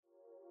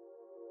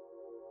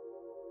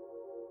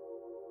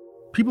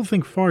People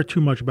think far too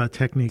much about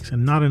techniques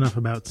and not enough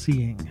about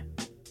seeing.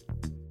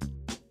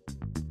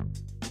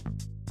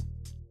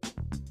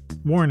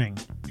 Warning,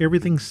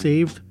 everything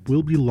saved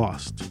will be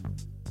lost.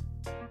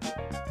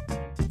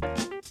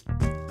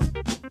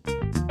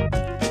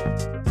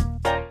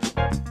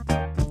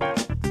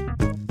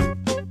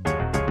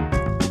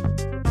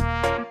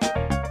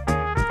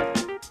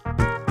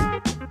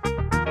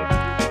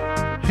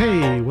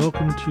 Hey,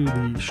 welcome to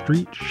the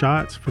Street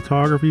Shots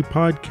Photography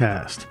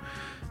Podcast.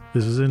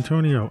 This is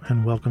Antonio,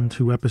 and welcome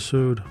to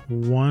episode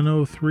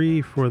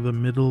 103 for the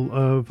middle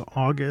of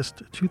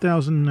August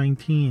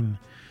 2019.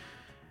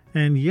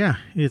 And yeah,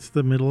 it's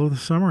the middle of the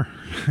summer.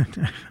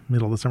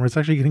 It's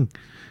actually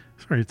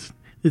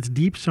it's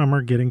deep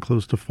summer getting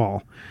close to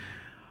fall.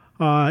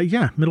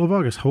 Middle of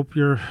August. Hope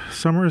your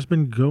summer has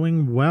been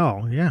going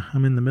well. Yeah,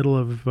 I'm in the middle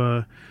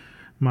of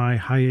my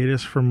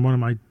hiatus from one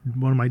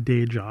of my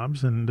day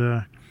jobs, and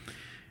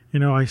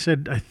I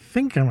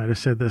think I might have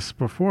said this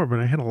before, but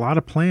I had a lot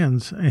of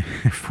plans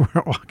for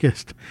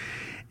August,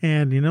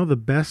 and the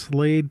best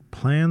laid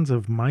plans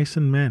of mice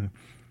and men.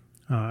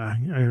 I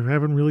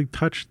haven't really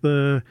touched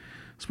the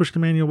Switch to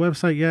Manual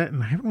website yet,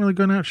 and I haven't really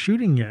gone out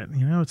shooting yet.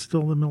 It's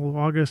still the middle of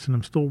August, and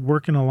I'm still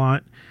working a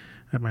lot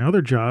at my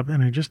other job,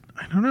 and I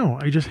don't know.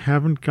 I just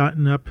haven't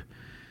gotten up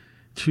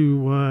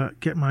to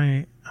get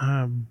my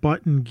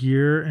butt in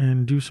gear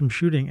and do some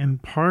shooting,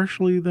 and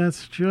partially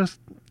that's just,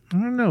 I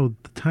don't know,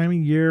 the time of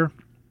year,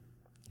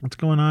 what's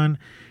going on.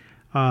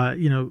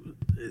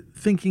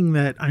 Thinking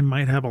that I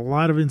might have a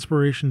lot of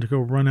inspiration to go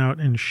run out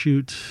and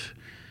shoot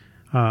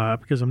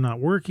because I'm not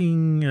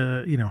working,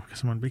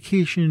 because I'm on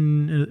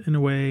vacation in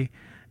a way.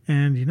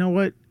 And you know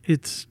what?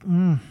 It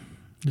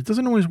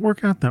doesn't always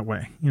work out that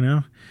way,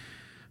 So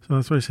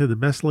that's why I said the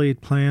best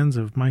laid plans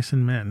of mice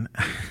and men.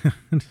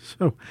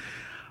 So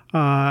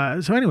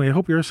anyway, I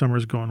hope your summer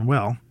is going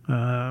well.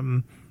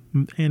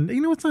 And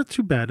it's not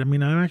too bad. I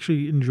mean, I'm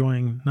actually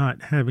enjoying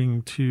not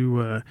having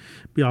to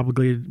be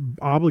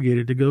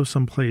obligated to go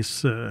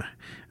someplace at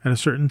a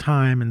certain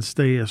time and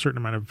stay a certain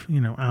amount of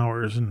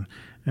hours. And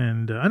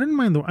I don't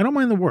mind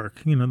the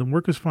work. The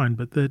work is fine,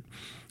 but that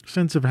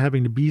sense of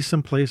having to be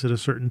someplace at a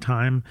certain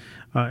time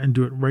and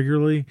do it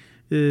regularly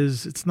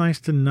it's nice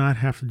to not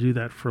have to do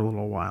that for a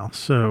little while.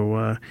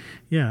 So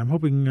I'm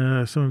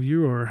hoping some of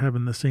you are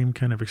having the same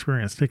kind of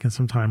experience, taking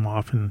some time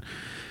off and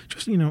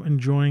just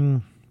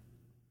enjoying.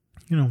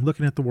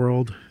 Looking at the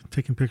world,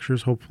 taking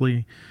pictures,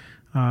 hopefully,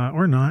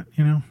 or not,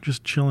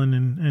 just chilling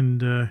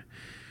and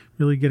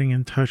really getting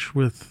in touch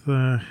with,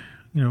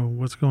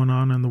 what's going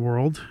on in the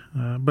world.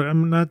 But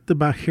I'm not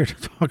about here to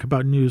talk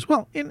about news.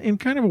 Well, in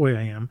kind of a way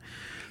I am.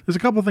 There's a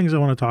couple of things I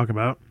want to talk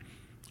about.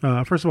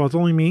 First of all, it's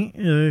only me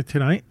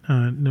tonight,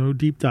 no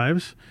deep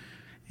dives.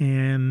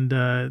 And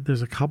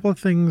there's a couple of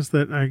things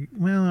that they're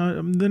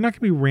not going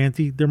to be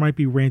ranty. There might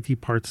be ranty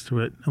parts to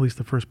it, at least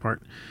the first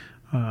part.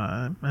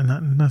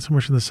 And not so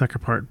much in the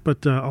second part,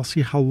 but I'll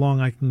see how long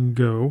I can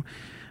go.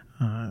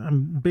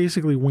 I'm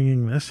basically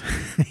winging this,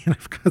 and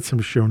I've got some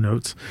show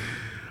notes.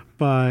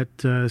 But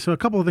so a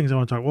couple of things I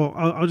want to talk. Well,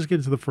 I'll just get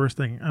into the first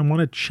thing. I want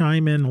to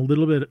chime in a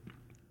little bit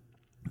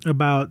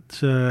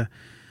about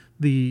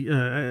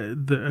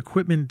the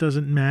equipment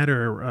doesn't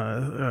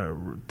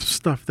matter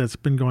stuff that's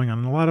been going on.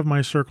 In a lot of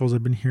my circles,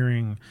 I've been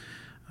hearing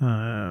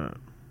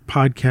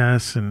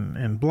podcasts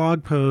and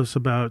blog posts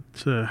about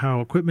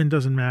how equipment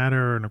doesn't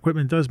matter and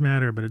equipment does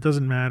matter, but it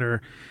doesn't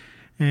matter.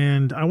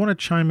 And I want to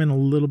chime in a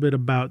little bit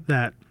about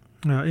that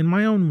in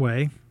my own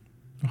way.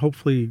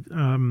 Hopefully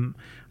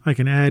I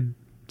can add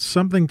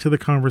something to the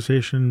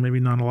conversation, maybe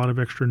not a lot of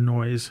extra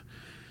noise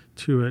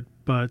to it,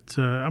 but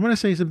I'm going to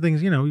say some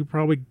things, you're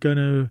probably going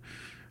to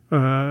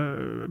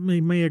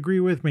may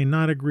agree with, may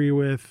not agree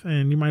with,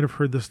 and you might have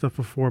heard this stuff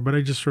before, but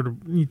I just sort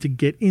of need to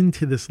get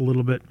into this a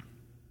little bit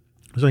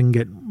so I can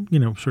get,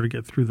 sort of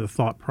get through the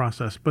thought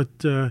process. But,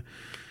 the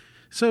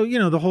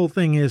whole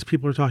thing is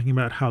people are talking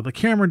about how the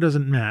camera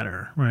doesn't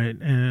matter, right?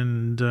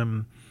 And,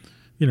 when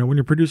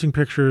you're producing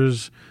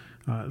pictures,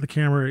 the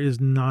camera is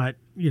not,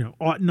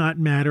 ought not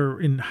matter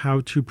in how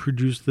to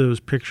produce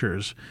those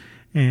pictures.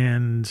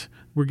 And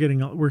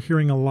we're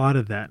hearing a lot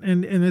of that.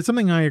 And it's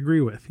something I agree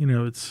with.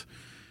 It's,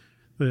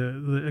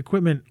 the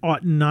equipment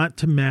ought not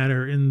to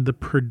matter in the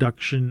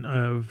production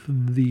of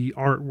the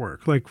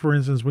artwork. Like, for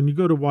instance, when you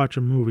go to watch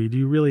a movie, do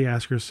you really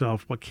ask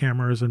yourself what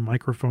cameras and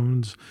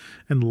microphones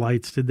and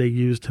lights did they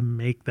use to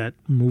make that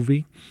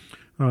movie?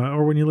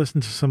 Or when you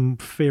listen to some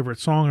favorite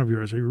song of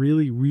yours, are you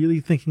really, really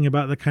thinking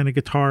about the kind of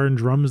guitar and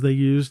drums they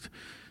used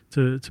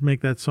to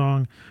make that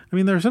song? I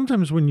mean, there are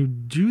sometimes when you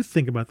do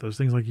think about those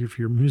things, like if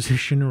you're a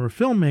musician or a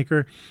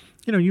filmmaker,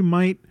 you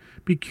might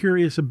be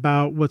curious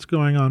about what's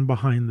going on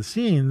behind the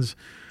scenes,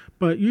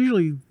 but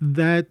usually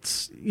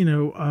that's,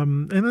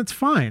 and that's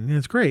fine. And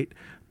it's great,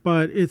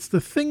 but it's the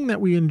thing that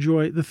we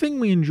enjoy,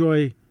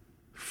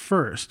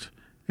 first.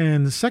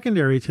 And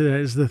secondary to that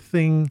is the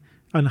thing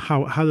on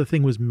how the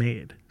thing was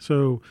made.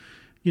 So,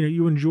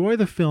 you enjoy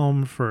the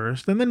film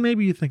first, and then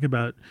maybe you think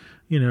about,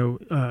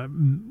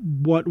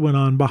 what went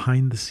on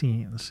behind the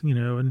scenes,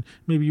 and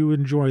maybe you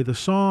enjoy the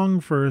song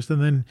first,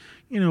 and then,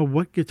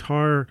 what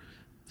guitar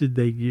did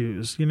they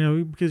use,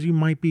 because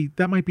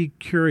that might be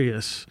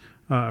curious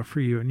for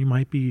you, and you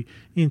might be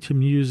into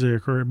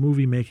music or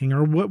movie making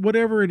or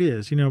whatever it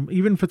is,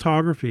 even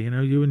photography,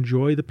 you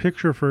enjoy the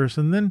picture first,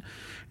 and then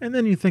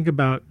you think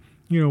about,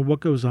 what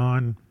goes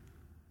on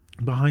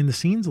behind the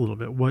scenes a little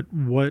bit,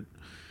 what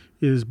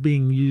is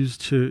being used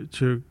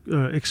to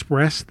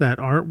express that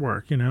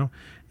artwork,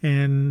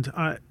 and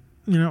I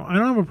don't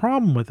have a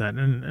problem with that,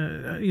 and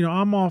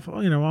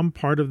I'm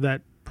part of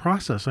that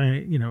process.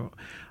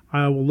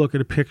 I will look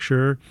at a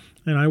picture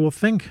and I will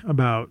think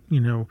about,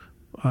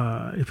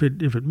 if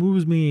it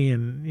moves me,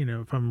 and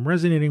if I'm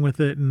resonating with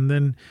it, and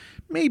then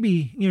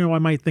maybe I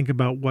might think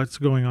about what's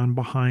going on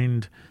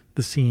behind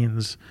the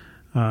scenes,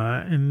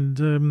 and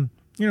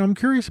I'm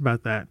curious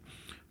about that.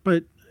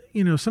 But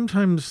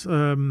sometimes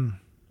and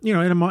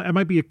I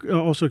might be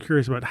also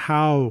curious about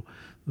how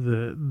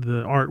the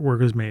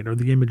artwork is made, or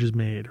the image is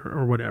made,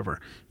 or whatever.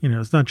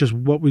 It's not just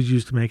what was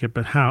used to make it,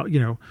 but how,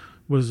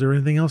 was there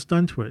anything else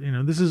done to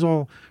it? This is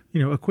all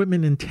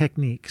equipment and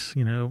techniques,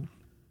 and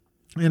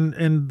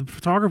the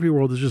photography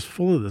world is just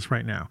full of this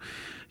right now.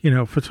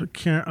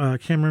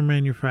 Camera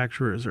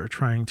manufacturers are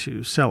trying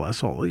to sell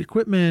us all the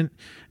equipment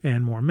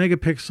and more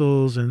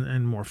megapixels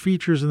and more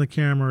features in the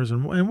cameras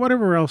and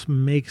whatever else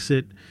makes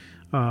it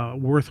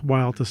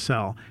worthwhile to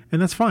sell.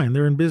 And that's fine.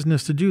 They're in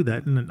business to do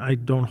that, and I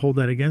don't hold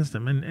that against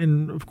them.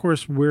 And of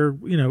course, we're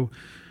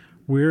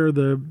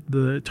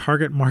the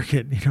target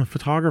market,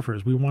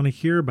 photographers. We want to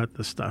hear about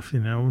this stuff,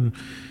 and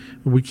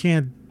we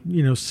can't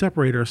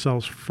separate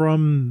ourselves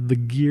from the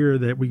gear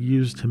that we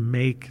use to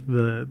make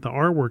the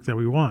artwork that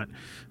we want.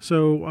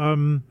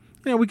 So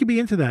we could be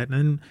into that,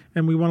 and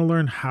we want to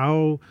learn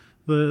how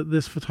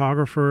this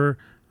photographer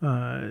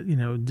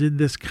did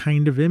this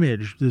kind of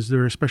image. Is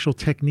there a special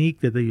technique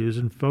that they use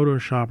in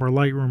Photoshop or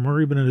Lightroom, or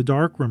even in a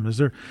darkroom?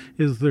 Is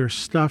there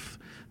stuff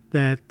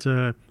that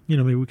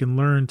maybe we can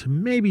learn to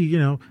maybe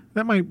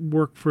that might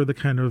work for the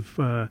kind of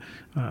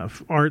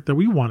art that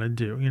we want to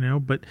do,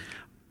 but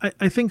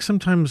I think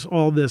sometimes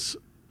all this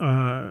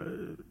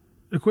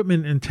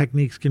equipment and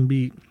techniques can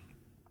be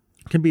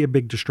a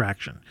big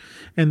distraction,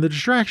 and the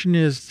distraction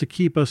is to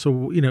keep us,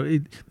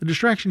 the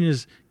distraction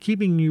is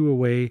keeping you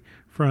away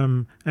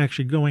from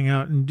actually going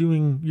out and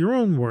doing your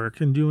own work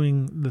and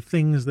doing the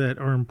things that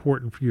are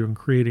important for you and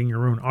creating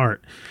your own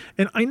art.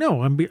 And I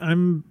know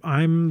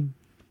I'm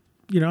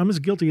as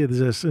guilty of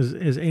this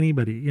as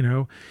anybody,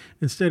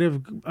 instead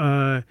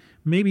of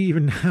maybe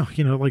even now,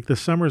 like the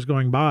summer's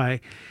going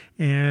by,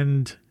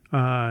 and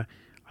I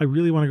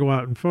really want to go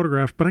out and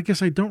photograph, but I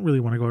guess I don't really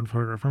want to go out and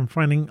photograph. I'm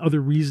finding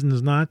other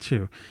reasons not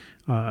to,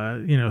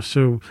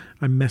 so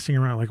I'm messing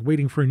around, like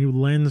waiting for a new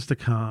lens to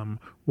come,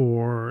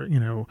 or,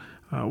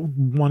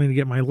 wanting to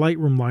get my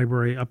Lightroom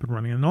library up and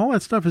running. And all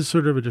that stuff is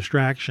sort of a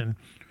distraction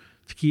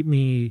to keep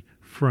me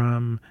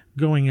from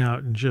going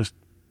out and just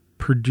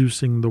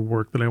producing the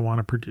work that I want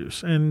to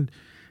produce. And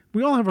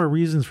we all have our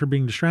reasons for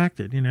being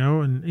distracted,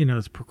 and,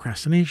 it's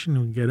procrastination.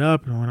 We get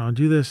up and we want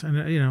to do this, and,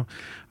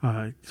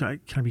 can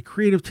I be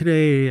creative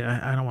today?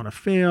 I don't want to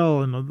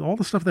fail, and all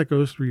the stuff that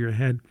goes through your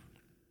head.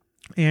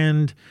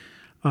 And,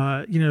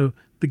 the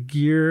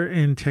gear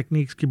and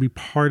techniques can be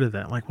part of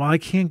that. Like, well, I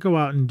can't go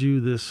out and do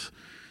this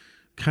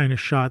kind of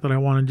shot that I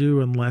want to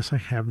do unless I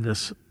have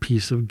this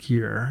piece of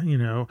gear,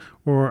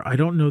 or I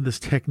don't know this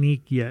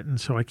technique yet, and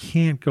so I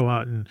can't go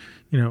out and,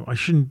 I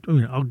shouldn't,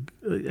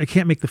 I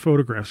can't make the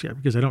photographs yet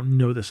because I don't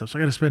know this stuff. So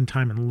I got to spend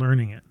time in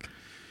learning it.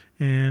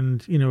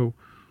 And,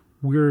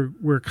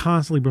 we're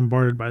constantly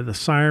bombarded by the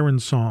siren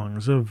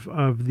songs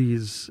of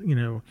these,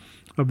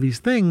 of these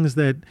things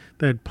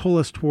that pull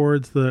us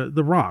towards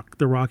the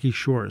rocky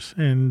shores.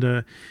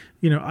 And,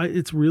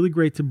 it's really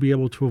great to be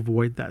able to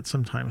avoid that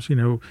sometimes.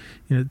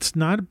 It's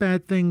not a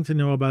bad thing to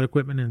know about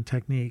equipment and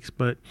techniques,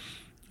 but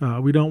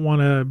we don't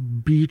want to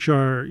beach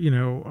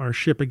our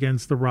ship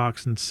against the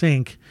rocks and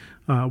sink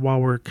while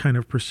we're kind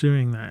of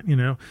pursuing that.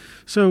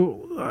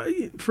 So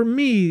for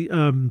me,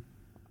 the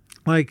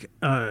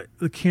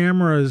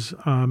cameras,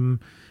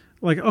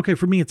 okay,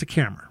 for me it's a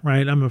camera,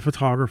 right? I'm a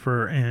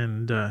photographer,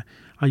 and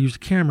I use a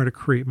camera to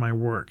create my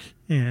work.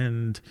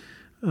 And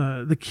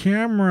the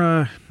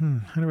camera,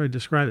 how do I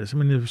describe this? I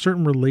mean, there's a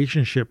certain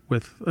relationship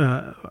with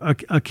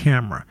a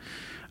camera,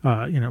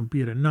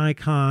 be it a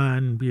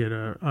Nikon, be it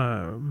a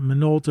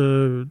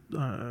Minolta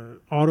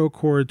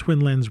Autocord twin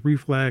lens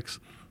reflex,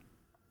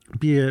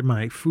 be it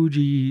my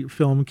Fuji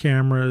film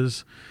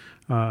cameras,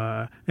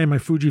 and my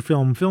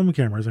Fujifilm film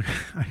cameras.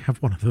 I have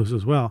one of those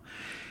as well.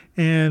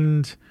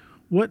 And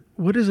what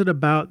is it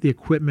about the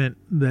equipment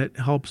that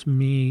helps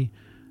me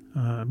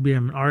be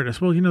an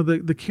artist? Well,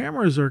 the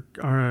cameras are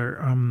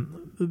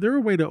they're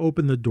a way to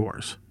open the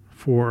doors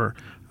for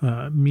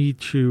me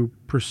to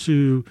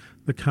pursue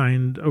the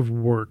kind of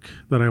work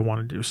that I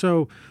want to do.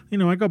 So,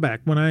 I go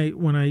back when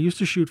I used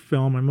to shoot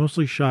film, I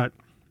mostly shot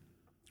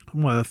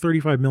a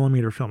 35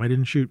 millimeter film. I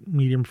didn't shoot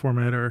medium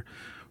format or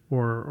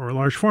or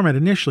large format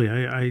initially.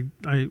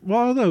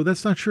 Well, although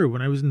that's not true.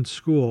 When I was in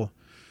school,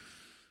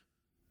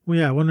 well,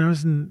 yeah, when I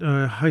was in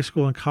high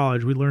school and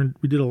college, we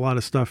did a lot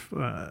of stuff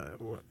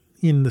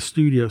in the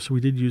studio. So we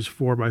did use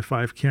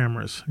 4x5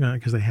 cameras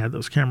because they had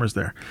those cameras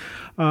there.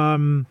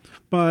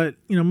 But,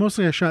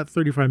 mostly I shot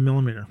 35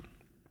 millimeter.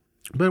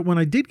 But when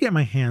I did get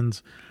my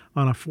hands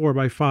on a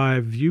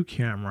 4x5 view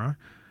camera,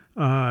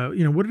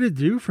 what did it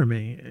do for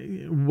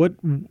me?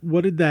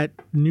 What did that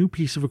new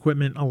piece of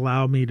equipment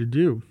allow me to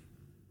do?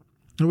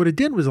 And what it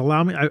did was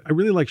allow me, I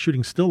really like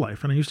shooting still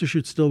life, and I used to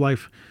shoot still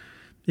life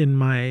in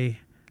my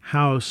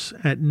house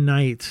at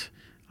night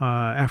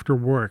after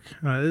work.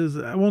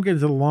 I won't get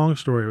into the long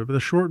story, but the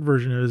short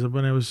version is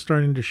when I was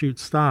starting to shoot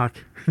stock,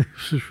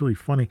 this is really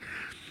funny.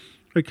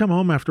 I'd come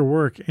home after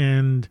work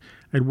and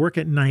I'd work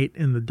at night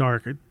in the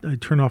dark.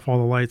 I'd turn off all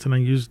the lights, and I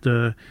used,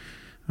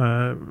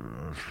 I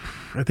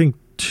think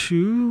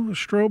 2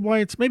 strobe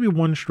lights, maybe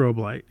 1 strobe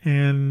light.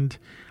 And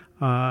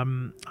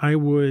I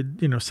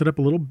would, set up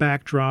a little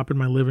backdrop in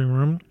my living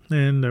room,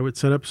 and I would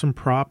set up some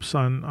props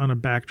on a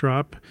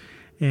backdrop,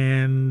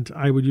 and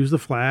I would use the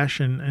flash,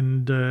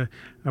 and I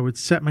would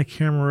set my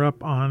camera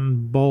up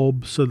on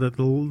bulb so that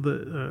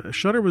the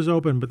shutter was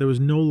open, but there was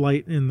no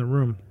light in the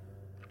room.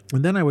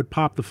 And then I would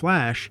pop the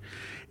flash,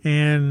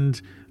 and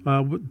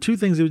 2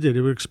 things it did.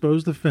 It would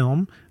expose the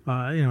film,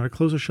 I'd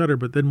close the shutter,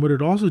 but then what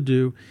it also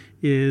do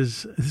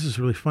is, this is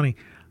really funny,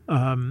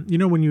 when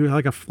you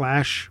like a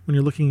flash, when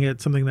you're looking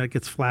at something that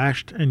gets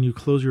flashed and you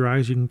close your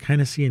eyes, you can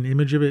kind of see an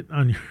image of it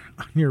on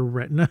your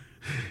retina,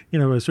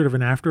 a sort of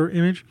an after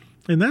image.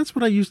 And that's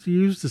what I used to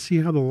use to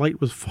see how the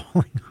light was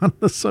falling on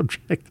the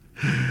subject,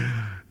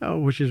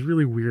 which is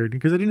really weird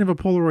because I didn't have a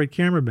Polaroid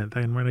camera back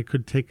then when I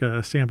could take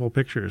sample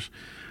pictures.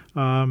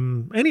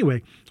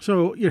 Anyway,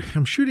 so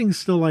I'm shooting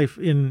still life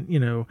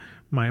in,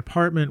 my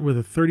apartment with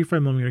a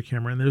 35 millimeter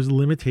camera, and there's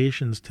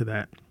limitations to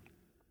that.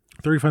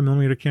 35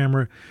 millimeter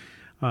camera,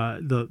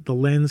 the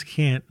lens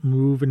can't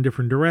move in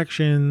different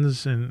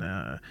directions,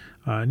 and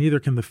neither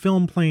can the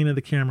film plane of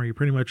the camera. You're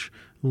pretty much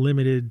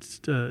limited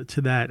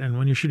to that. And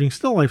when you're shooting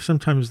still life,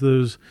 sometimes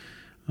those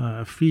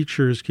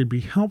features could be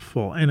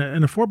helpful. And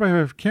a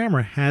 4x5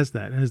 camera has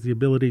that. It has the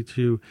ability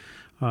to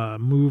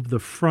move the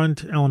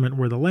front element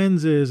where the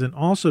lens is, and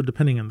also,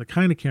 depending on the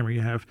kind of camera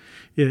you have,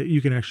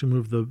 you can actually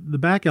move the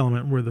back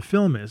element where the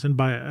film is. And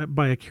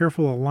by a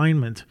careful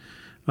alignment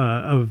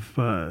of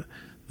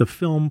the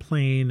film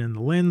plane and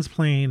the lens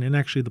plane, and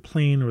actually the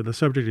plane where the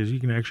subject is, you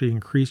can actually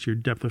increase your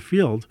depth of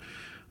field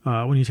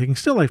when you're taking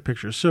still life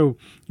pictures. So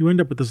you end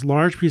up with this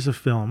large piece of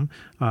film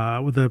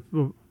with a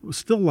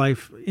still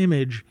life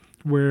image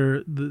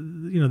where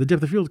the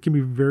depth of field can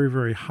be very,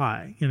 very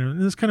high.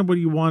 And that's kind of what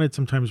you wanted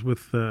sometimes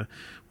with when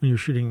you're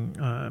shooting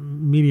not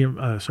medium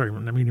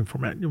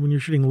format. When you're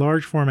shooting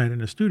large format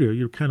in a studio,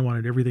 you kind of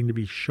wanted everything to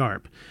be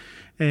sharp.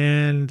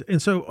 And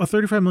so a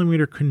 35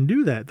 millimeter couldn't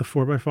do that. The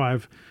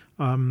 4x5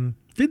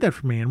 did that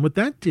for me. And what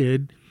that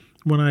did,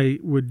 when I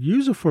would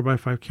use a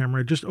 4x5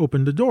 camera, it just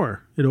opened the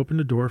door. It opened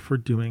the door for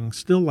doing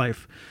still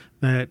life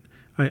that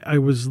I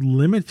was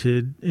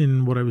limited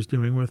in what I was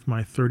doing with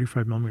my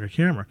 35 millimeter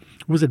camera.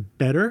 Was it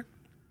better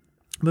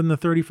than the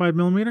 35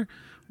 millimeter?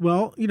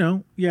 Well,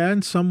 yeah,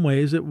 in some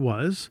ways it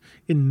was.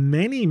 In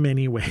many,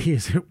 many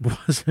ways it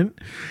wasn't,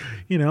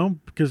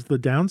 because the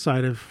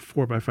downside of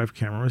 4x5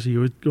 cameras,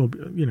 you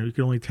could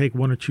only take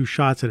 1 or 2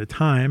 shots at a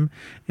time,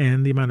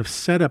 and the amount of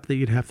setup that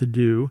you'd have to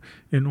do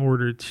in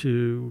order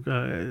to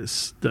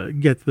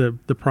get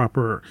the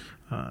proper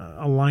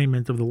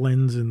alignment of the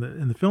lens in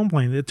the film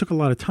plane, it took a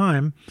lot of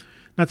time.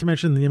 Not to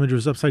mention the image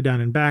was upside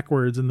down and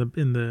backwards in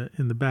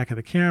the back of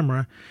the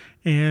camera.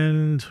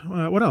 And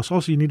what else?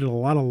 Also, you needed a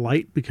lot of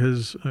light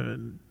because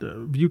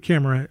the view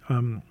camera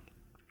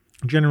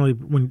generally,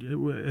 when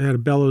it had a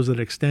bellows that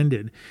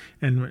extended,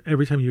 and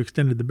every time you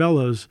extended the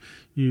bellows,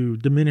 you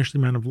diminished the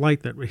amount of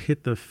light that would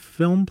hit the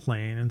film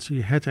plane, and so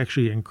you had to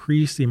actually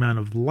increase the amount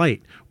of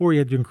light, or you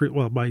had to increase.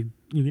 Well,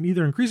 you can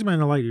either increase the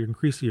amount of light or you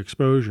increase the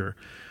exposure.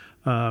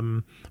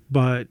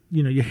 But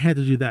you had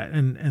to do that,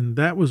 and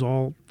that was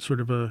all sort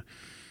of a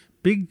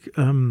big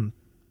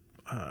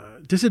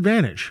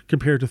disadvantage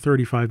compared to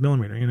 35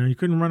 millimeter. You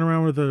couldn't run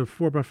around with a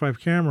 4x5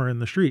 camera in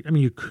the street. I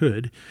mean, you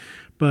could,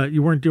 but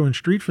you weren't doing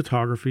street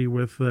photography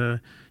with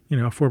a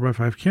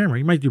 4x5 camera.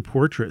 You might do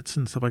portraits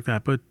and stuff like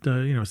that, but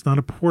it's not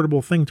a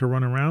portable thing to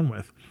run around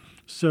with.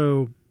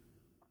 So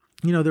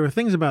there were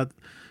things about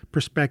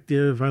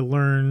perspective I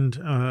learned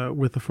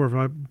with the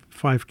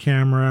 4x5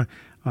 camera.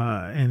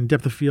 And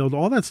depth of field,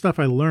 all that stuff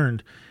I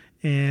learned.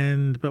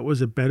 But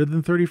was it better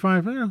than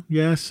 35?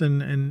 Yes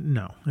and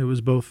no. It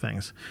was both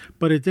things.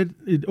 But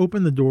it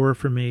opened the door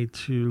for me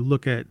to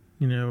look at,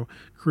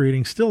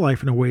 creating still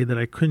life in a way that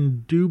I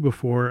couldn't do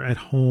before at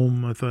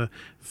home with a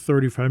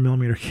 35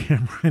 millimeter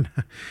camera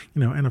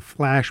and a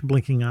flash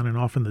blinking on and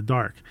off in the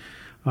dark.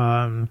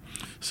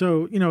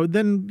 So,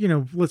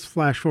 then, let's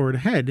flash forward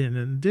ahead, and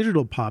then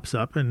digital pops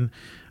up, and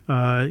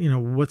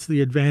what's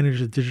the advantage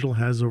that digital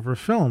has over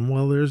film?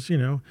 Well,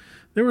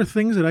 there were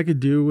things that I could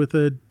do with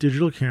a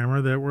digital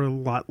camera that were a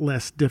lot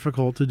less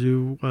difficult to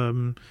do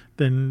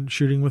than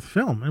shooting with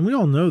film. And we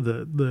all know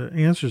the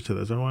answers to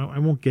this. I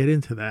won't get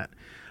into that.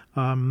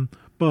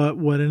 But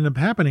what ended up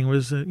happening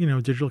was,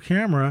 digital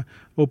camera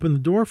opened the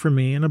door for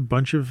me in a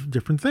bunch of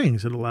different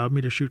things. It allowed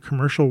me to shoot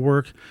commercial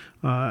work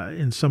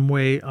in some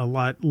way a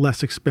lot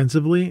less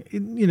expensively.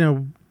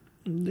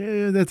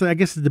 That's, I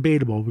guess,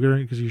 debatable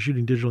because you're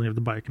shooting digital and you have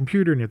to buy a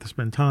computer and you have to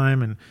spend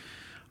time.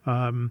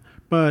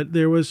 But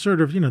there was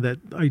sort of, that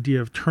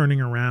idea of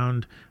turning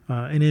around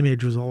an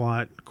image was a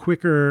lot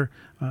quicker,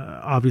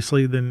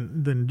 obviously,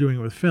 than doing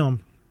it with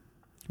film.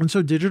 And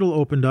so digital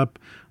opened up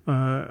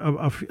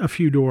a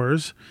few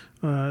doors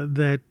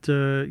that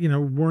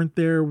weren't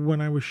there when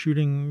I was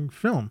shooting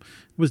film.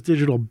 Was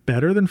digital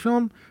better than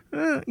film?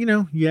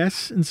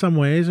 Yes, in some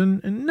ways,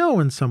 and no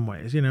in some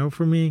ways.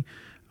 For me,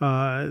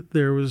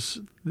 there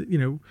was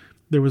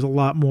a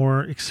lot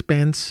more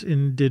expense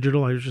in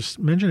digital. I was just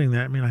mentioning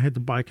that. I mean, I had to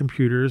buy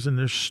computers and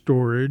there's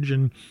storage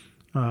and,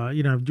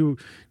 no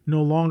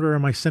longer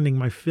am I sending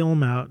my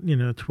film out,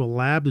 to a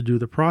lab to do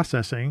the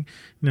processing.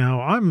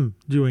 Now I'm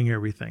doing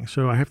everything.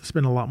 So I have to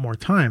spend a lot more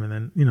time. And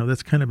then,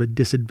 that's kind of a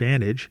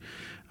disadvantage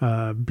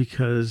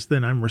because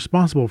then I'm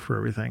responsible for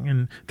everything.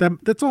 And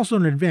that's also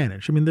an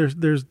advantage. I mean, there's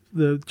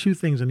the two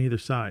things on either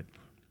side.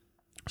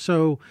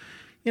 So,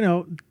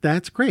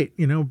 that's great,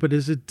 but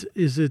is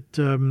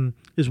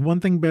one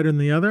thing better than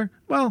the other?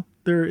 Well,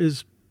 there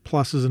is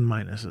pluses and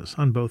minuses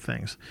on both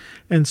things.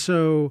 And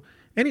so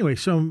anyway,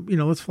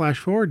 let's flash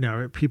forward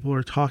now. People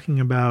are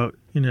talking about,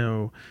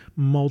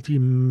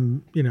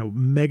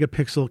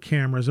 megapixel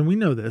cameras. And we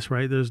know this,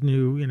 right? There's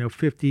new,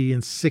 50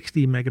 and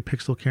 60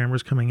 megapixel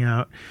cameras coming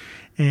out.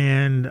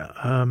 And,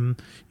 when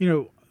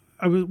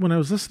I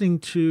was listening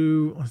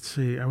to, I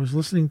was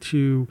listening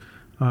to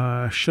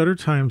Shutter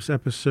Times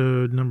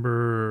episode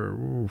number,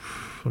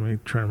 let me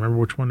try to remember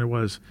which one it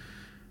was.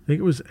 I think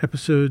it was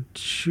episode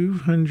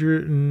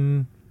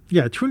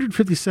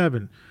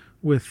 257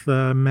 with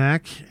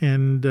Mac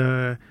and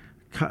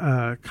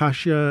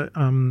Kasia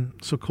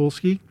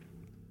Sokolsky.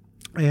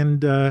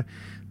 And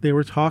they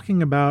were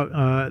talking about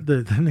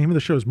the name of the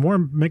show is More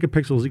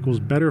Megapixels Equals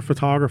Better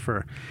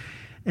Photographer.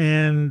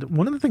 And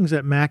one of the things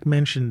that Mac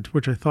mentioned,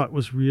 which I thought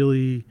was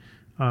really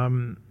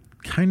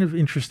kind of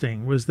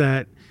interesting, was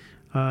that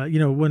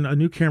when a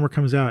new camera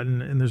comes out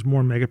and there's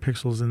more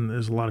megapixels and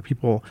there's a lot of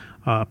people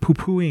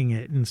poo-pooing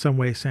it in some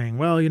way, saying,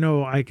 well,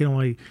 I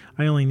only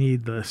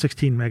need the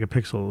 16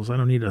 megapixels. I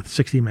don't need a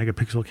 60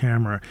 megapixel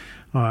camera.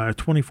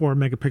 24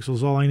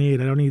 megapixels all I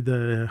need. I don't need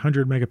the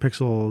 100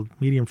 megapixel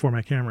medium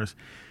format cameras.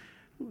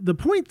 The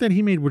point that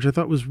he made, which I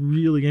thought was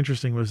really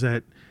interesting, was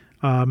that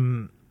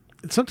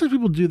sometimes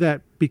people do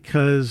that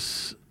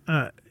because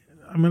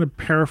I'm going to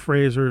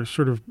paraphrase or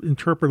sort of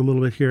interpret a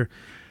little bit here,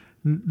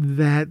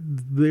 that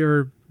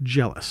they're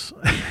jealous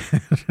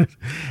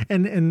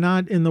and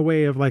not in the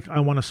way of like,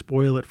 I want to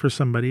spoil it for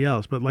somebody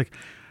else, but like,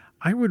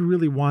 I would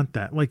really want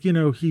that. Like,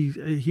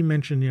 he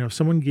mentioned, if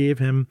someone gave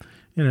him,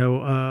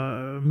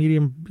 a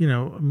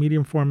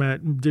medium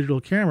format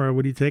digital camera,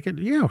 would he take it?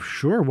 Yeah,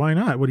 sure. Why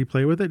not? Would he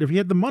play with it? If he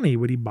had the money,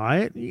 would he buy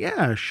it?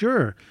 Yeah,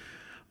 sure.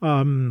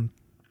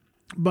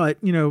 But,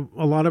 a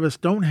lot of us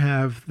don't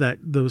have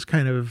those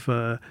kind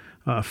of,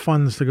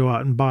 funds to go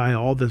out and buy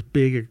all this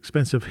big,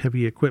 expensive,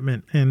 heavy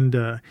equipment.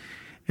 And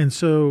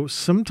so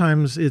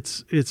sometimes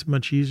it's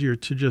much easier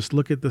to just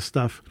look at the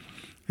stuff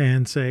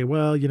and say,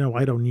 well,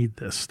 I don't need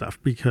this stuff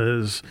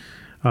because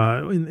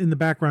in the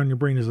background, your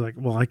brain is like,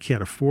 well, I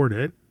can't afford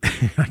it.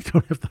 I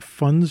don't have the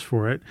funds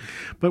for it.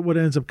 But what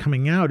ends up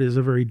coming out is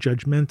a very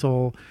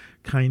judgmental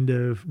kind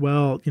of,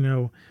 well,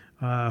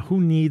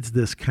 who needs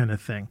this kind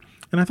of thing?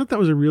 And I thought that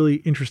was a really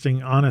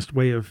interesting, honest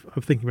way of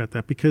thinking about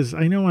that, because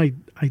I know I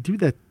do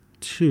that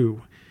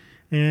too.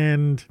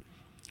 And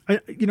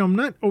I'm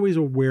not always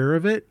aware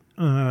of it.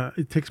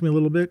 It takes me a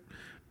little bit,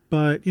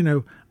 but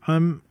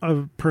I'm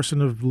a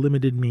person of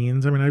limited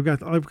means. I mean, I've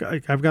got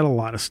a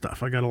lot of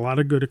stuff. I got a lot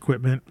of good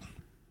equipment.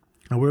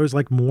 I would always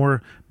like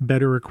more,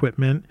 better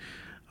equipment.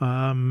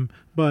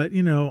 But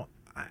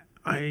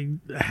I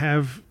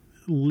have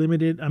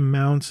limited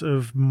amounts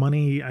of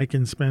money I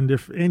can spend,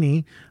 if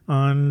any,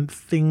 on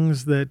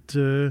things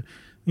that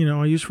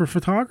I use for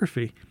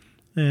photography.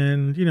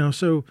 And,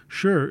 so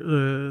sure,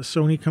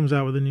 Sony comes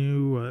out with a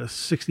new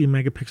 60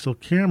 megapixel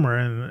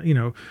camera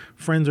and,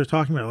 friends are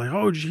talking about it, like,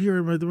 oh, did you hear?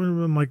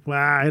 I'm like, well,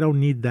 I don't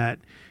need that.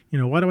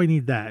 Why do I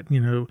need that?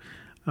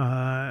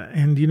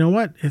 And you know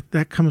what?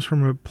 That comes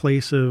from a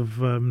place of,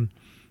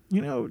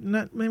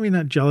 maybe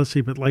not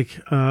jealousy, but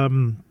like, how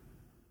do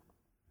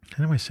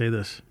I say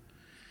this?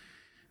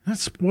 Not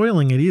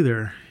spoiling it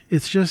either.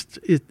 It's just,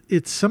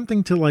 it's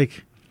something to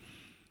like,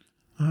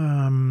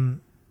 I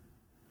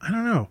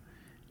don't know.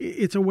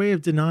 It's a way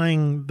of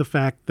denying the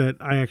fact that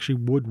I actually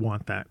would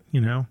want that,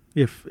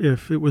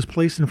 if it was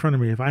placed in front of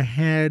me, if I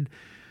had,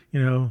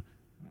 $10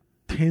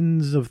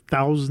 tens of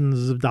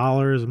thousands of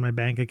dollars in my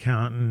bank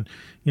account, and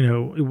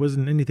it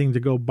wasn't anything to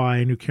go buy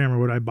a new camera.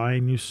 Would I buy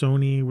a new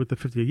Sony with the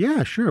 50?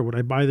 Yeah, sure. Would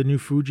I buy the new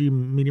Fuji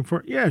medium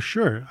 4? Yeah,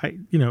 sure.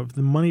 If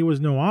the money was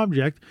no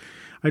object,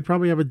 I'd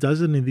probably have a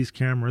dozen of these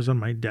cameras on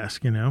my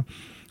desk.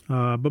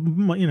 But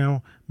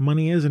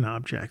money is an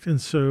object, and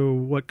so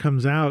what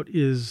comes out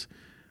is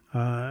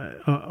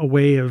a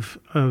way of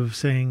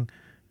saying,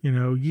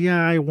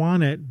 yeah, I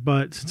want it,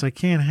 but since I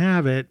can't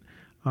have it,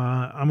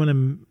 I'm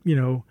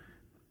gonna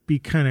be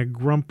kind of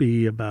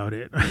grumpy about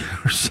it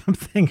or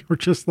something, or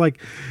just like,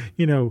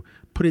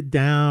 put it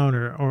down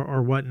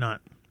or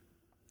whatnot.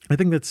 I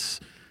think that's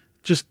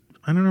just,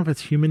 I don't know if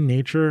it's human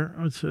nature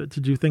to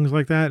do things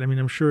like that. I mean,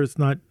 I'm sure it's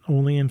not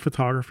only in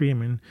photography. I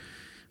mean,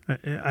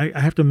 I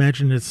have to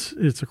imagine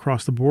it's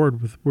across the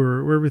board with where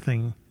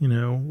everything,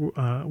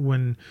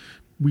 when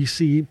we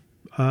see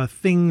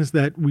things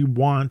that we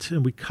want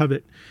and we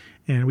covet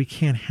and we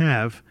can't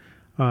have,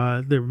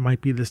 there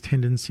might be this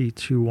tendency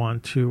to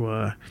want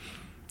to,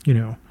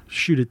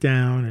 shoot it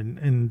down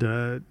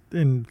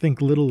and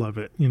think little of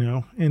it,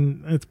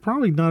 and it's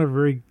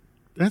probably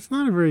that's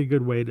not a very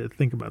good way to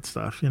think about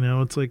stuff.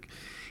 It's like,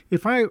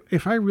 if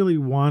I really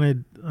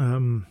wanted,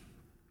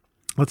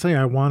 let's say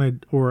I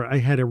wanted, or I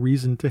had a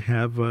reason to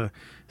have a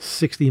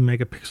 60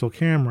 megapixel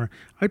camera,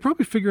 I'd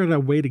probably figure out a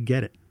way to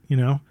get it,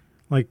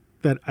 like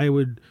that I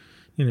would,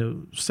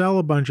 sell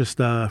a bunch of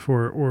stuff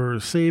or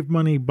save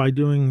money by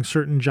doing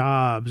certain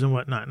jobs and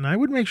whatnot. And I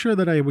would make sure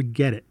that I would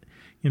get it,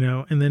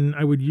 and then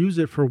I would use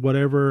it for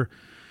whatever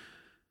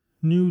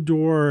new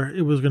door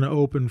it was going to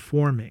open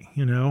for me,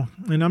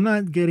 and I'm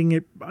not getting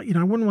it, I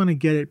wouldn't want to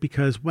get it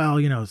because,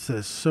 it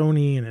says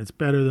Sony and it's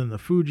better than the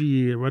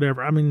Fuji or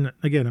whatever. I mean,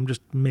 again, I'm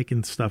just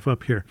making stuff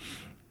up here.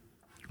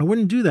 I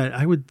wouldn't do that.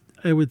 I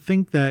would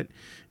think that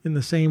in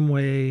the same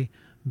way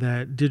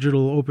that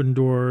digital open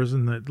doors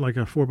and that like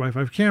a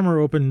 4x5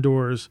 camera open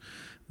doors,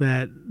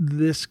 that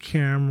this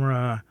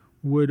camera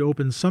would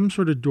open some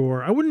sort of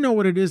door. I wouldn't know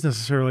what it is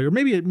necessarily, or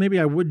maybe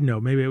I would know.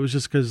 Maybe it was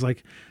just because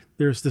like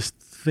there's this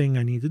thing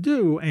I need to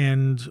do,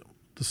 and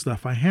the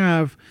stuff I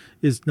have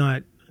is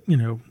not,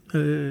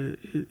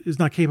 is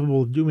not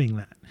capable of doing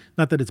that.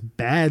 Not that it's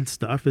bad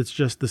stuff. It's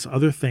just this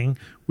other thing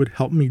would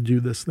help me do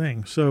this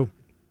thing. So,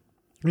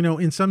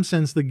 in some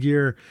sense, a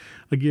gear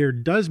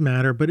does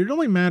matter, but it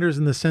only matters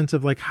in the sense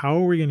of like, how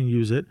are we going to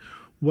use it?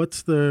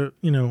 What's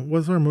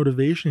what's our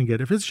motivation to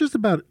get it? If it's just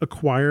about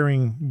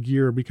acquiring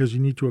gear because you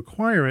need to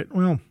acquire it,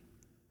 well,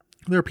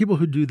 there are people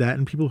who do that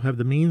and people who have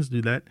the means to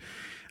do that.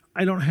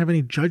 I don't have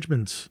any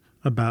judgments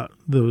about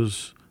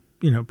those,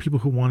 people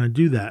who want to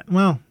do that.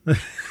 Well,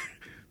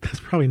 that's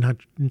probably not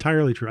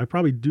entirely true. I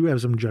probably do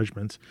have some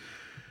judgments,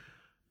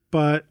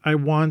 but I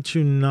want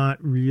to not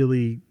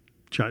really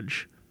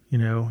judge,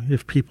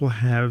 if people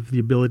have the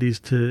abilities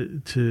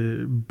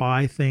to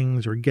buy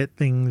things or get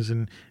things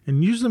and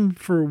use them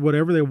for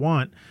whatever they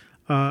want.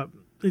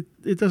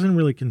 It doesn't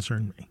really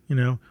concern me,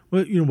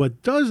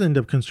 what does end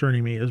up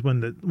concerning me is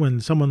when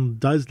someone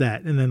does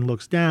that and then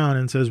looks down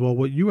and says, well,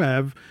 what you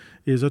have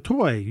is a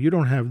toy. You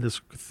don't have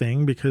this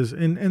thing because,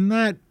 and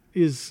that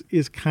is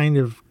kind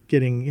of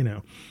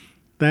getting,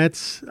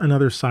 that's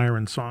another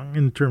siren song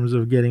in terms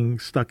of getting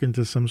stuck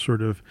into some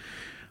sort of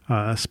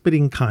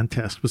spitting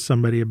contest with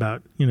somebody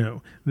about,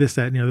 this,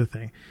 that, and the other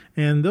thing.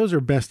 And those are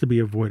best to be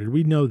avoided.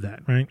 We know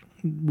that, right?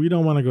 We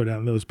don't want to go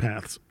down those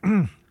paths.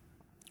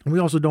 We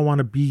also don't want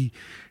to be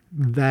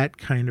that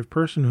kind of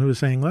person who is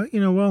saying,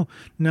 well,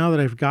 now that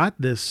I've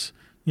got this,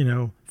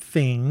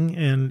 thing,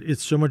 and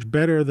it's so much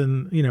better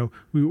than,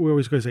 we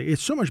always go say,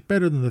 it's so much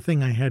better than the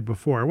thing I had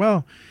before.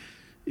 Well,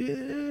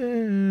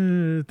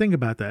 think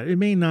about that. It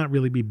may not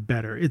really be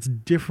better. It's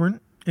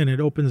different, and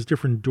it opens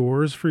different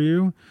doors for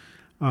you.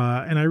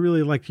 And I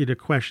really like you to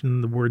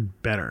question the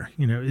word better.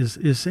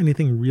 Is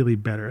anything really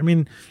better? I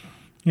mean,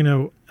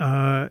 here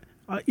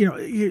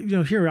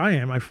I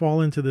am. I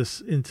fall into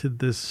this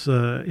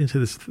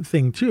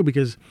thing too,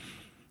 because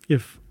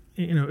if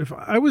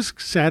I was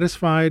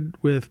satisfied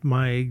with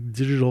my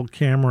digital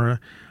camera,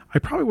 I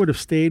probably would have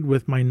stayed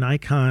with my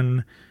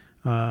Nikon.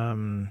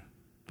 What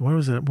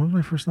was that? What was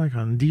my first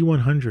Nikon?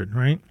 D100,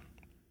 right?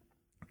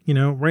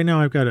 Right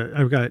now I've got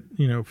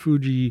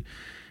Fuji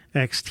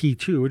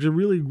X-T2, which is a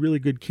really, really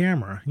good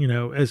camera,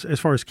 as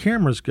far as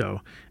cameras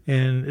go.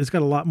 And it's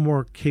got a lot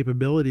more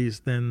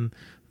capabilities than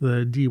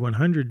the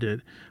D100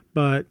 did.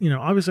 But,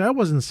 obviously I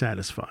wasn't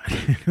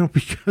satisfied,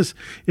 because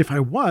if I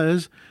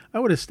was, I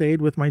would have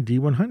stayed with my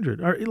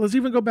D100. Or let's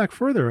even go back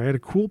further. I had a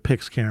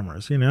Coolpix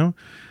cameras,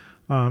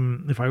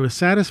 if I was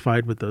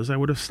satisfied with those, I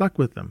would have stuck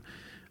with them.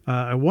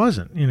 I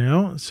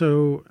wasn't,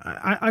 so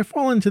I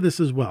fall into this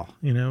as well,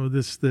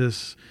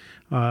 this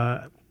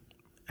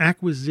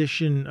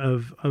acquisition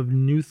of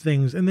new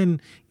things, and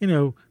then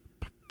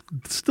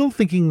still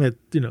thinking that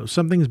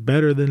something's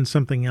better than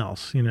something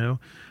else. Again,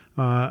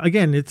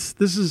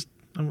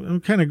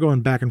 I'm kind of going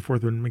back and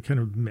forth and kind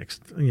of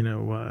mixed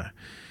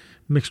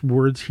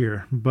words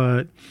here,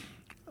 but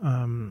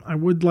I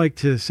would like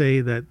to say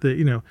that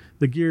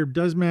the gear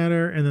does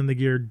matter, and then the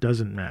gear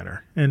doesn't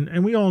matter,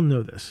 and we all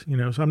know this,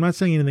 So I'm not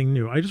saying anything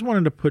new. I just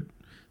wanted to put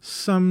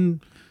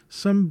some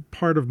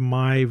part of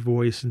my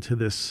voice into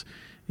this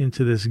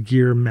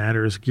gear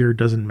matters, gear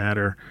doesn't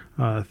matter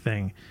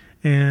thing.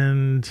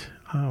 And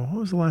what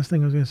was the last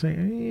thing I was going to say?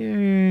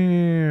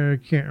 I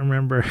can't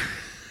remember.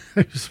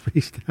 I just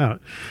spaced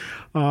out.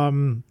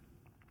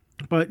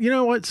 But you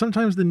know what?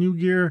 Sometimes the new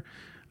gear.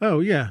 Oh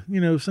yeah,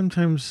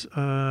 sometimes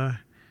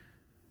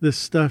this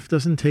stuff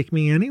doesn't take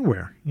me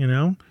anywhere.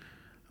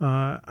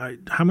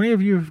 How many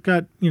of you have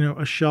got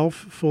a shelf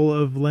full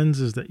of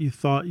lenses that you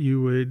thought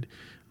you would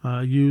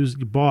use,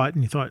 you bought,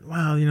 and you thought,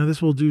 wow,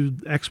 this will do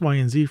X, Y,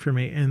 and Z for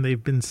me, and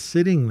they've been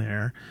sitting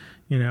there,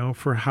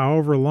 for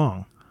however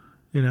long,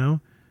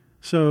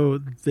 so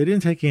they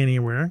didn't take you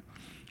anywhere.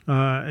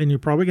 And you're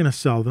probably going to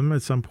sell them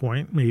at some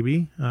point,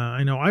 maybe.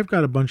 I know I've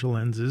got a bunch of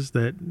lenses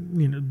that,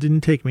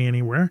 didn't take me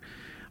anywhere.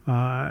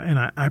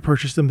 And I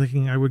purchased them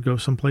thinking I would go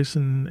someplace,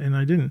 and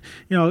I didn't.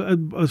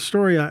 A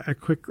story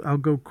I'll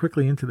go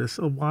quickly into this.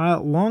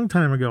 Long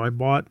time ago, I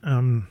bought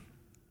a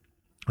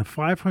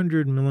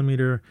 500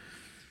 millimeter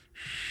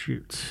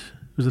shoot.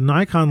 It was a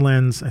Nikon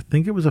lens. I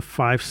think it was a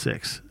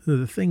 5.6.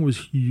 The thing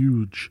was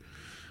huge.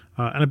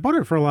 And I bought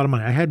it for a lot of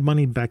money. I had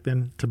money back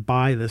then to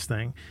buy this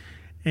thing.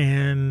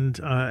 And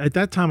at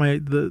that time,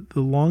 the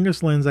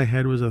longest lens I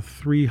had was a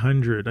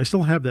 300. I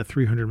still have that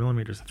 300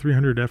 millimeters, a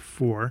 300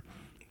 f4.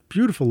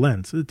 Beautiful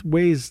lens.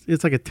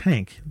 It's like a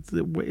tank,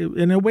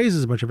 and it weighs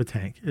as much of a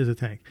tank as a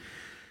tank.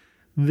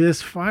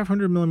 This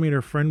 500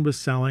 millimeter friend was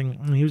selling,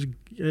 and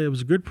it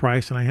was a good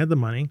price, and I had the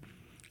money,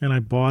 and I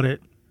bought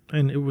it,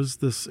 and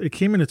it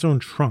came in its own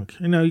trunk.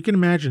 And now you can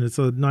imagine it's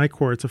a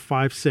Nikkor, it's a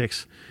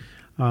 5.6,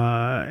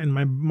 and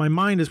my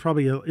mind is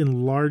probably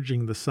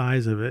enlarging the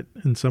size of it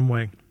in some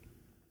way.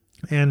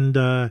 And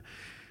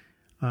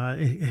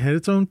it had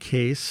its own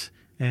case,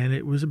 and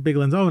it was a big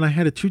lens. Oh, and I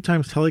had a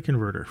 2x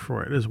teleconverter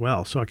for it as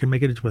well, so I could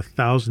make it into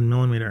 1,000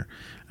 millimeter.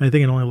 And I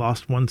think it only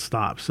lost one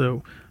stop.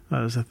 So,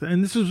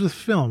 and this was with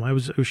film. I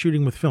was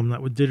shooting with film,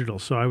 not with digital.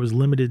 So I was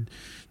limited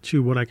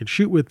to what I could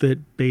shoot with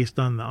it based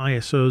on the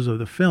ISOs of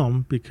the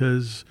film,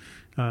 because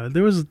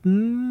there was,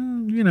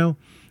 not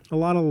a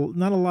lot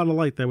of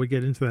light that would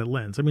get into that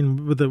lens. I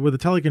mean, with a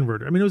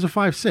teleconverter. I mean, it was a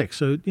 5.6,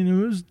 so it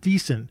was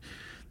decent.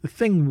 The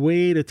thing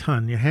weighed a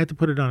ton. You had to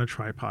put it on a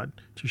tripod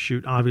to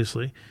shoot,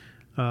 obviously.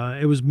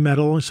 It was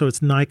metal, so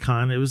it's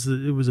Nikon. It was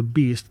a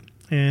beast.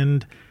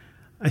 And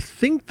I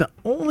think the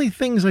only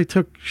things I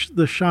took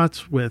the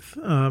shots with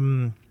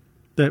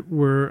that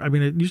were, I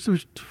used to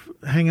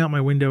hang out my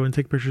window and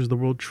take pictures of the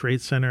World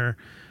Trade Center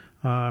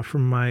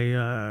from my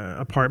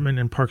apartment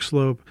in Park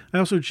Slope. I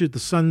also would shoot the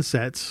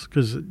sunsets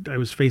because I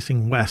was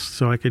facing west,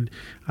 so I could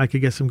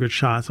get some good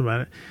shots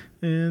about it.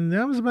 And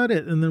that was about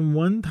it. And then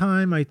one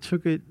time I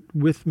took it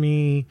with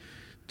me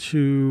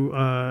to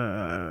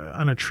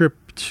on a trip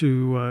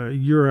to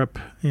Europe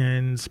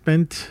and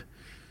spent.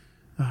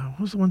 What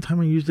was the one time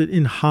I used it?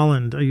 In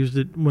Holland. I used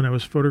it when I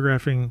was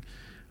photographing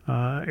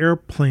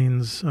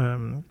airplanes,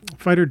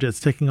 fighter jets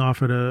taking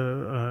off at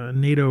a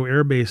NATO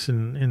airbase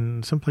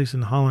in someplace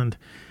in Holland.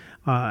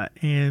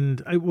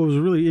 And what was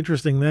really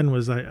interesting then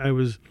was I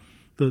was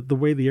the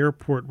way the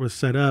airport was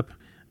set up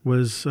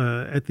was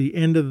at the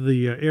end of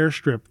the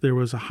airstrip, there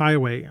was a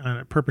highway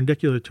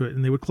perpendicular to it,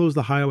 and they would close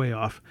the highway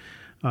off.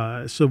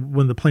 So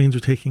when the planes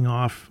were taking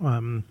off,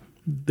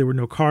 there were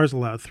no cars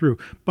allowed through,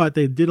 but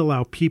they did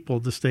allow people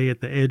to stay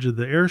at the edge of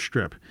the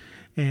airstrip.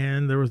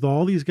 And there was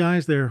all these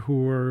guys there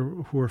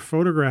who were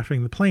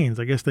photographing the planes.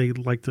 I guess they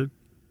like to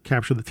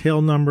capture the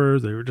tail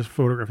numbers. They were just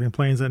photographing the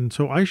planes. And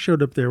so I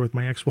showed up there with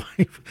my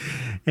ex-wife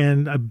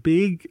and I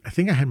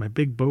think I had my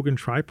big Bogen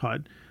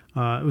tripod.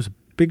 It was a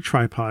big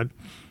tripod.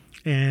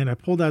 And I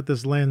pulled out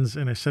this lens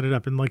and I set it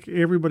up, and like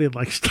everybody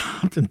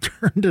stopped and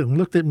turned and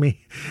looked at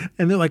me,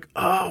 and they're like,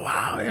 "Oh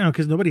wow,"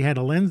 because nobody had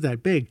a lens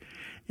that big.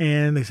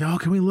 And they said, "Oh,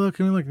 can we look?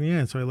 Can we look?" And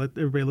yeah, so I let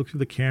everybody look through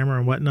the camera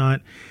and whatnot.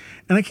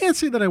 And I can't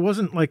say that I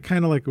wasn't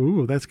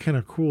 "Ooh, that's kind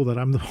of cool that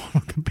I'm the one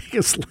with the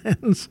biggest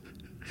lens."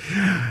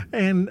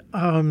 And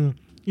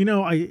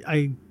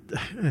I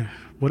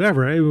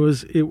whatever it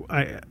was,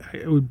 I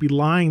would be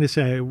lying to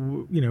say I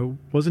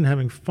wasn't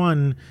having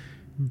fun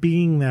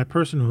being that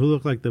person who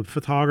looked like the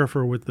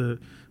photographer with the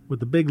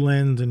big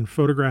lens and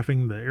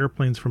photographing the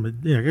airplanes from I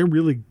could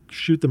really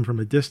shoot them from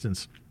a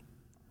distance.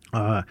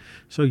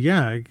 So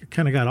yeah, I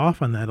kind of got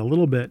off on that a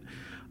little bit.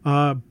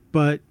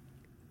 But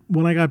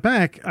when I got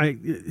back,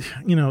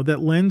 that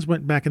lens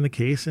went back in the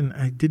case and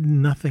I did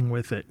nothing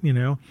with it,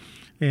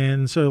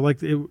 And so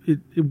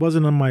it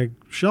wasn't on my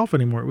shelf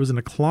anymore. It was in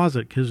a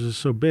closet because it was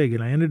so big,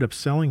 and I ended up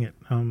selling it.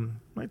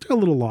 I took a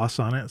little loss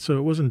on it, so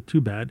it wasn't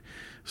too bad.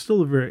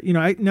 Still a very,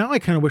 now I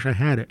kind of wish I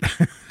had it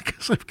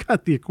because I've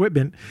got the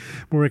equipment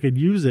where I could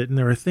use it. And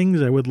there are things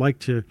I would like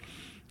to,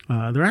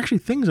 there are actually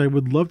things I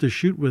would love to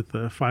shoot with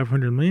a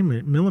 500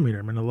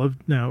 millimeter. I love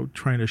now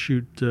trying to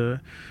shoot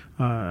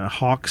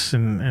hawks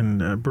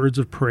and birds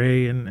of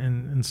prey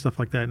and stuff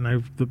like that.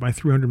 And my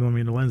 300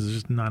 millimeter lens is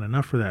just not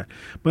enough for that.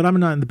 But I'm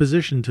not in the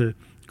position to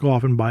go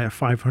off and buy a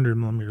 500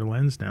 millimeter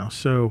lens now.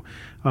 So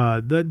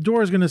the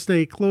door is going to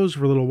stay closed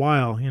for a little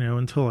while,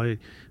 until I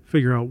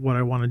figure out what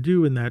I want to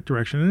do in that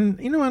direction.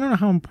 And, I don't know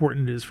how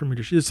important it is for me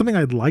to shoot. It's something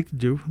I'd like to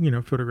do,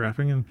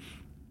 photographing,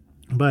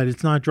 but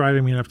it's not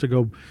driving me enough to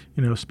go,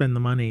 spend the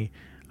money.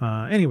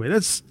 Anyway,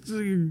 that's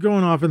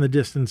going off in the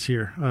distance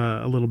here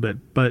a little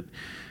bit. But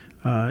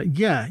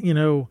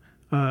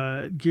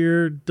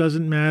gear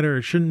doesn't matter.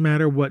 It shouldn't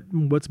matter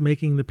what's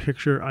making the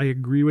picture. I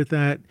agree with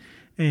that.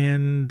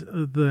 And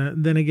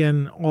then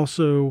again,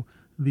 also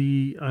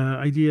the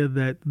idea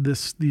that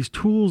these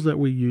tools that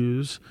we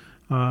use,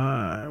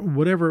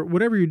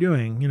 whatever you're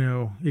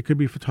doing, it could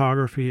be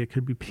photography, it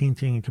could be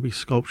painting, it could be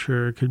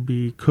sculpture, it could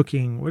be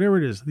cooking, whatever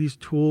it is. These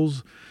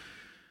tools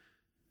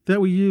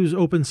that we use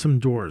open some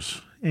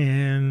doors,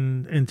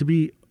 and to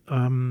be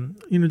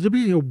to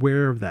be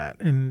aware of that,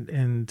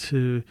 and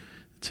to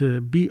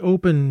be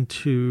open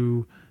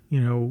to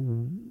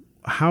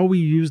how we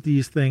use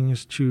these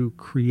things to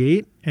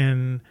create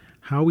and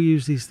how we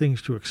use these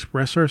things to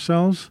express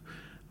ourselves,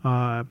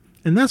 and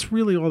that's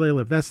really all they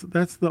live. That's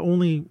the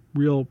only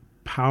real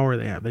power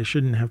they have. They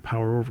shouldn't have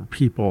power over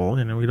people.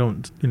 We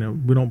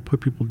don't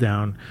put people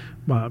down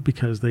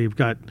because they've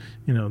got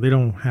they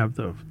don't have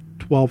the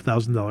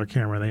 $12,000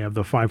 camera, they have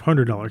the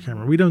 $500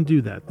 camera. We don't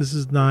do that. This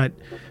is not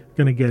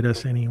going to get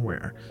us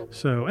anywhere.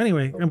 So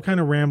anyway, I'm kind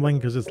of rambling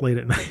because it's late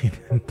at night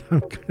and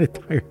I'm kind of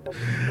tired,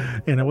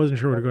 and I wasn't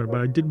sure where to go,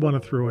 but I did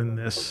want to throw in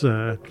this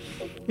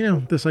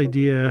this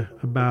idea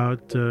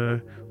about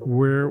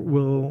where's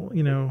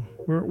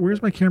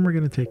my camera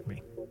going to take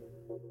me.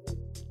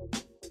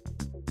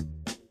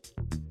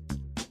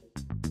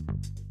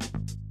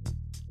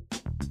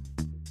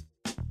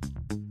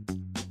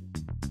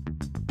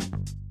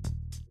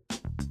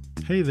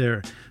 Hey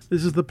there.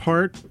 This is the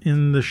part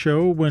in the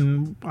show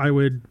when I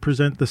would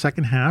present the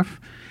second half.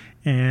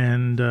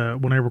 And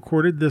when I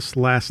recorded this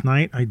last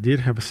night, I did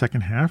have a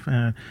second half. And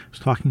I was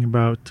talking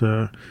about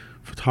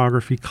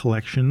photography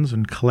collections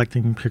and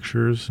collecting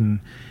pictures.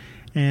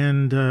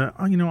 And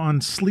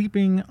on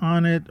sleeping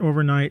on it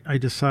overnight, I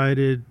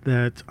decided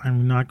that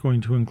I'm not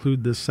going to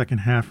include this second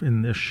half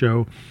in this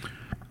show.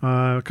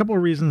 A couple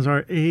of reasons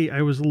are, A,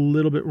 I was a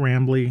little bit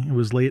rambly. It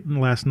was late in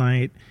last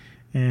night,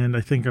 and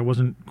I think I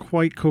wasn't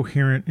quite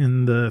coherent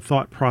in the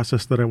thought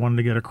process that I wanted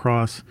to get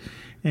across.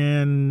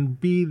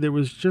 And B, there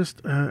was just,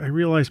 I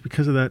realized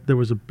because of that, there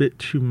was a bit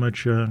too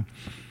much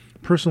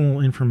personal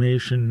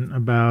information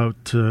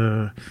about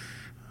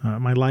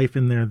my life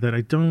in there that I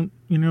don't,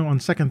 on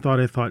second thought,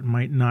 I thought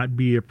might not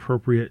be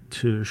appropriate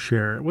to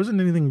share. It wasn't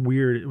anything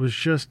weird. It was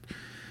just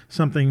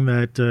something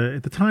that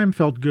at the time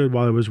felt good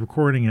while I was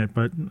recording it.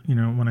 But,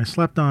 when I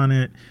slept on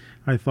it,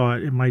 I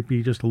thought it might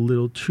be just a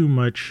little too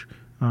much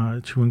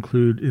to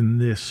include in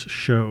this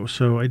show.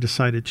 So I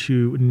decided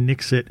to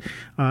nix it.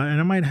 And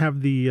I might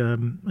have the,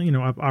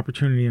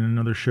 opportunity in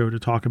another show to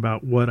talk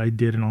about what I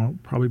did, and I'll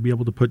probably be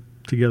able to put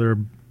together a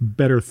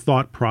better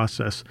thought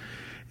process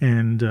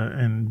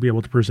and be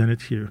able to present it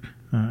to you.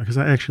 Because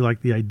I actually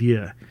like the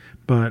idea.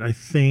 But I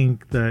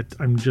think that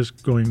I'm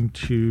just going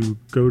to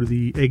go to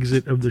the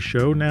exit of the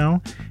show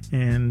now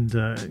and,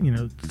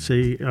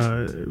 say,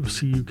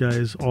 see you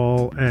guys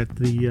all at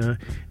the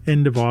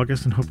end of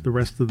August, and hope the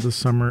rest of the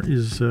summer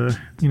is,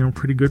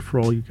 pretty good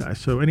for all you guys.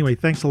 So anyway,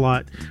 thanks a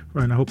lot,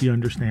 and I hope you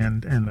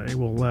understand, and I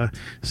will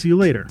see you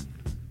later.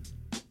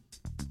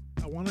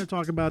 I want to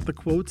talk about the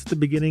quotes at the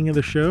beginning of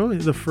the show.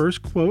 The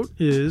first quote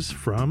is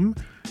from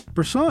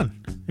Bresson.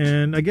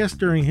 And I guess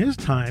during his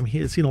time, he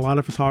had seen a lot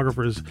of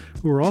photographers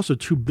who were also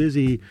too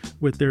busy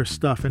with their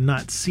stuff and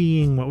not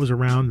seeing what was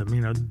around them.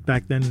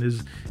 Back then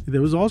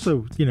there was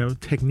also,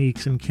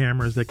 techniques and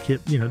cameras that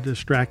kept,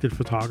 distracted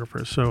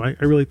photographers. So I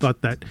really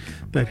thought that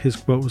his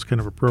quote was kind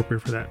of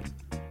appropriate for that.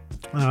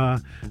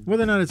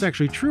 Whether or not it's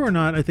actually true or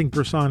not, I think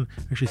Bresson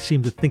actually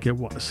seemed to think it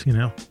was,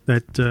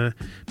 that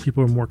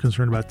people are more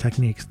concerned about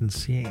techniques than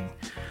seeing.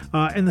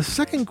 And the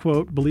second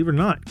quote, believe it or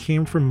not,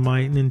 came from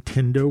my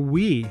Nintendo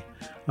Wii.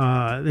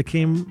 That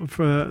came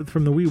from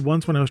the Wii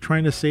once when I was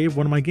trying to save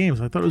one of my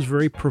games. I thought it was a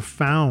very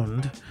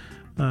profound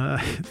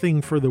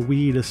thing for the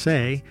Wii to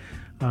say.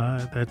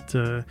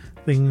 That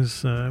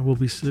things will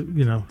be,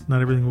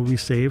 not everything will be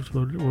saved.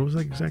 What was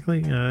that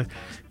exactly?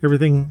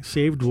 Everything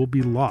saved will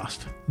be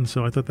lost. And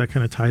so I thought that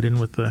kind of tied in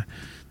with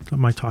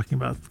my talking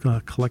about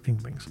collecting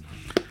things.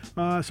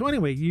 So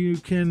anyway, you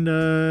can,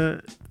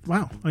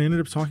 wow, I ended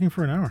up talking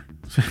for an hour.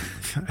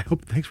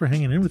 Thanks for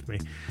hanging in with me.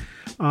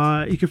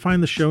 You can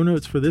find the show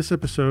notes for this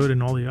episode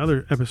and all the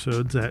other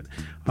episodes at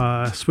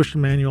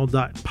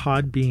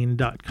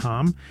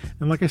swishmanual.podbean.com.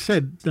 And like I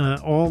said,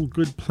 all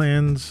good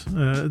plans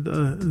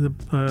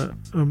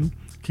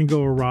can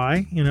go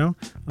awry,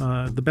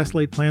 the best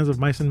laid plans of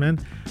mice and men.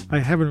 I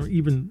haven't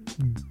even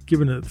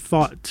given a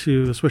thought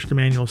to the Swish to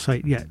Manual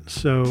site yet.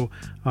 So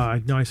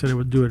I know I said I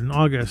would do it in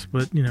August,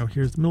 but,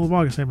 here's the middle of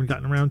August. I haven't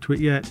gotten around to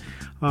it yet.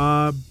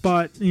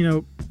 But,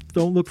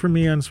 don't look for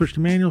me on Switch to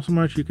Manual so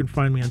much, you can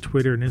find me on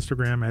Twitter and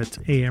Instagram at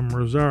AM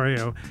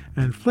Rosario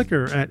and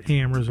Flickr at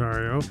AM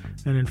Rosario.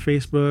 And in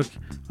Facebook,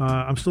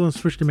 I'm still on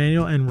Switch to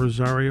Manual and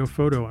Rosario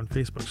Photo on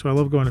Facebook. So I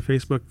love going to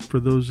Facebook for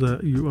those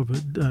you of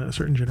a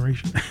certain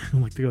generation who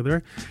like to go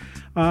there.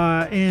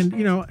 And,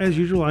 as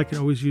usual, I can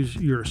always use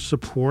your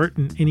support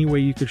in any way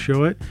you could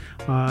show it.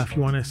 If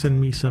you want to send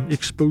me some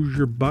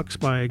exposure bucks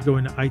by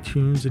going to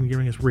iTunes and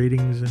giving us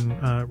ratings and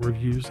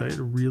reviews, I'd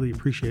really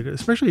appreciate it,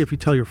 especially if you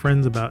tell your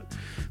friends about the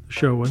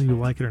show, whether you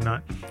like it or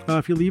not.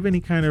 If you leave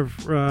any kind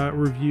of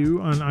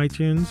review on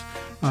iTunes,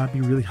 it'd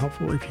be really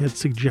helpful. If you had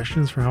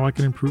suggestions for how I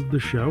can improve the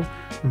show,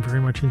 I'm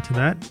very much into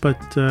that.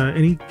 But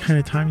any kind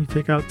of time you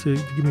take out to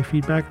give me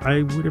feedback,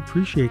 I would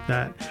appreciate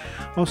that.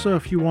 Also,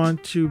 if you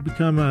want to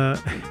become a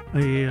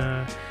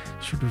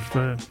sort of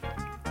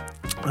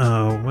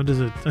what is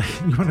it?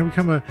 You want to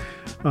become a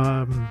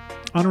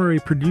honorary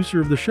producer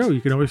of the show,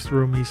 you can always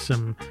throw me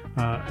some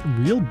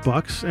real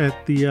bucks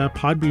at the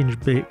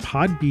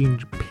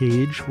Podbean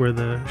page where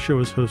the show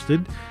is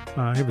hosted.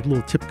 I have a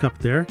little tip cup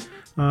there.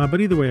 But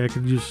either way, I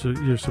could use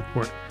your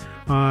support.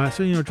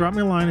 So, drop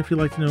me a line if you'd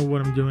like to know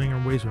what I'm doing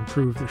or ways to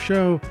improve the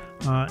show.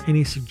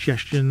 Any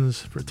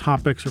suggestions for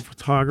topics or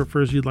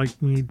photographers you'd like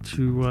me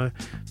to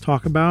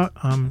talk about,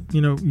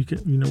 you know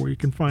where you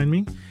can find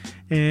me.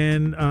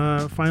 And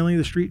finally,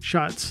 the Street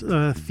Shots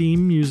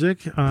theme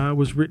music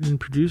was written and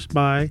produced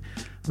by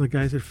the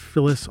guys at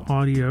Phyllis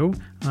Audio.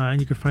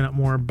 And you can find out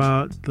more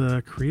about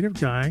the creative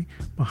guy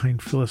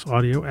behind Phyllis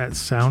Audio at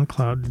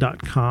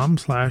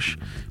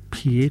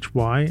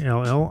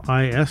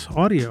soundcloud.com/PHYLLIS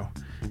audio.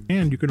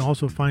 And you can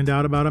also find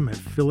out about them at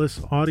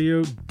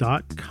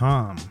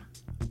phyllisaudio.com.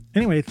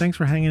 Anyway, thanks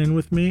for hanging in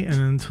with me.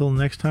 And until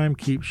next time,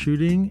 keep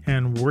shooting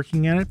and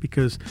working at it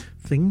because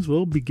things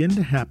will begin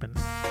to happen.